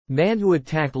Man who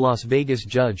attacked Las Vegas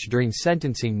judge during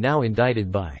sentencing now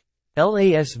indicted by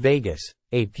Las Vegas,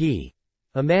 AP.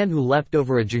 A man who leapt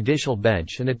over a judicial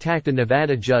bench and attacked a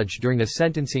Nevada judge during a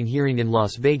sentencing hearing in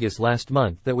Las Vegas last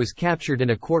month that was captured in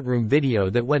a courtroom video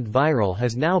that went viral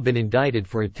has now been indicted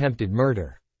for attempted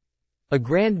murder. A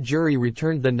grand jury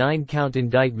returned the 9-count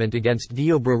indictment against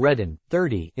Deobra Redden,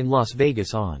 30, in Las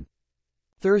Vegas on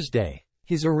Thursday.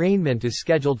 His arraignment is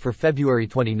scheduled for February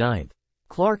 29.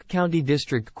 Clark County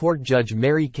District Court Judge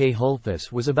Mary K.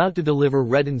 Holthus was about to deliver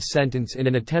Redden's sentence in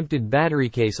an attempted battery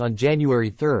case on January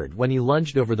 3 when he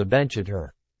lunged over the bench at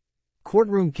her.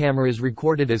 Courtroom cameras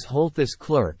recorded as Holthus'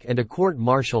 clerk and a court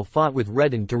marshal fought with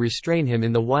Redden to restrain him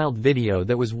in the wild video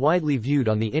that was widely viewed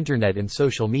on the internet and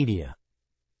social media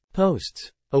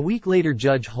posts. A week later,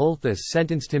 Judge Holthus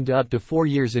sentenced him to up to 4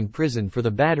 years in prison for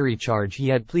the battery charge he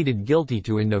had pleaded guilty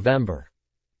to in November.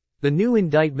 The new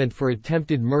indictment for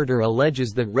attempted murder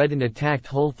alleges that Redden attacked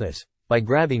Holthus by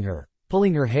grabbing her,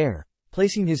 pulling her hair,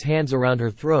 placing his hands around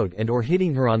her throat and/or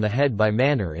hitting her on the head by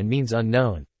manner and means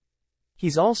unknown.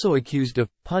 He's also accused of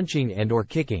punching and/or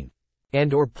kicking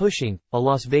and/or pushing a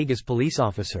Las Vegas police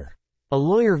officer. A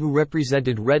lawyer who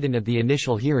represented Redden at the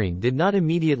initial hearing did not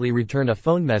immediately return a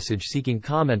phone message seeking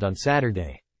comment on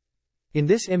Saturday. In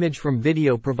this image from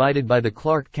video provided by the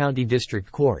Clark County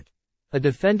District Court, a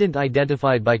defendant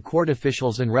identified by court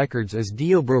officials and records as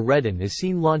Deobra Redden is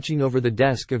seen launching over the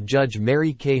desk of Judge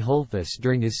Mary K. Holthus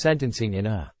during his sentencing in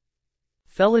a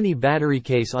felony battery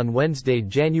case on Wednesday,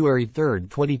 January 3,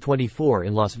 2024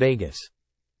 in Las Vegas.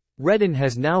 Redden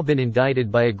has now been indicted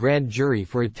by a grand jury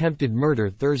for attempted murder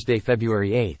Thursday,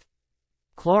 February 8.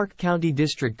 Clark County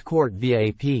District Court via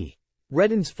AP.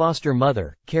 Redden's foster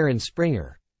mother, Karen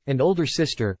Springer, and older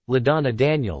sister, LaDonna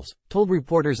Daniels, told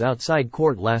reporters outside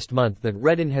court last month that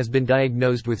Redden has been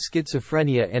diagnosed with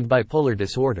schizophrenia and bipolar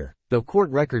disorder, though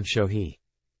court records show he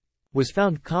was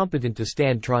found competent to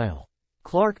stand trial.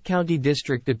 Clark County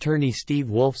District Attorney Steve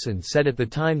Wolfson said at the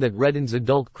time that Redden's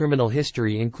adult criminal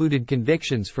history included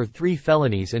convictions for 3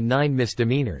 felonies and 9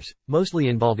 misdemeanors, mostly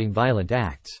involving violent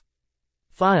acts.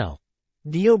 File.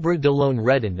 Deobra Delone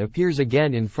Redden appears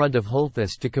again in front of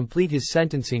Holthus to complete his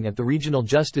sentencing at the Regional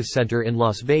Justice Center in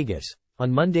Las Vegas,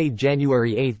 on Monday,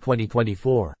 January 8,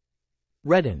 2024.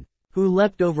 Redden, who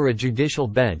leapt over a judicial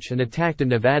bench and attacked a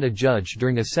Nevada judge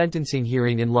during a sentencing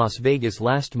hearing in Las Vegas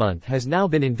last month, has now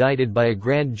been indicted by a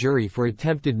grand jury for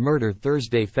attempted murder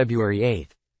Thursday, February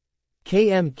 8.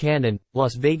 K.M. Cannon,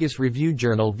 Las Vegas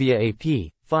Review-Journal via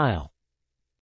AP. File.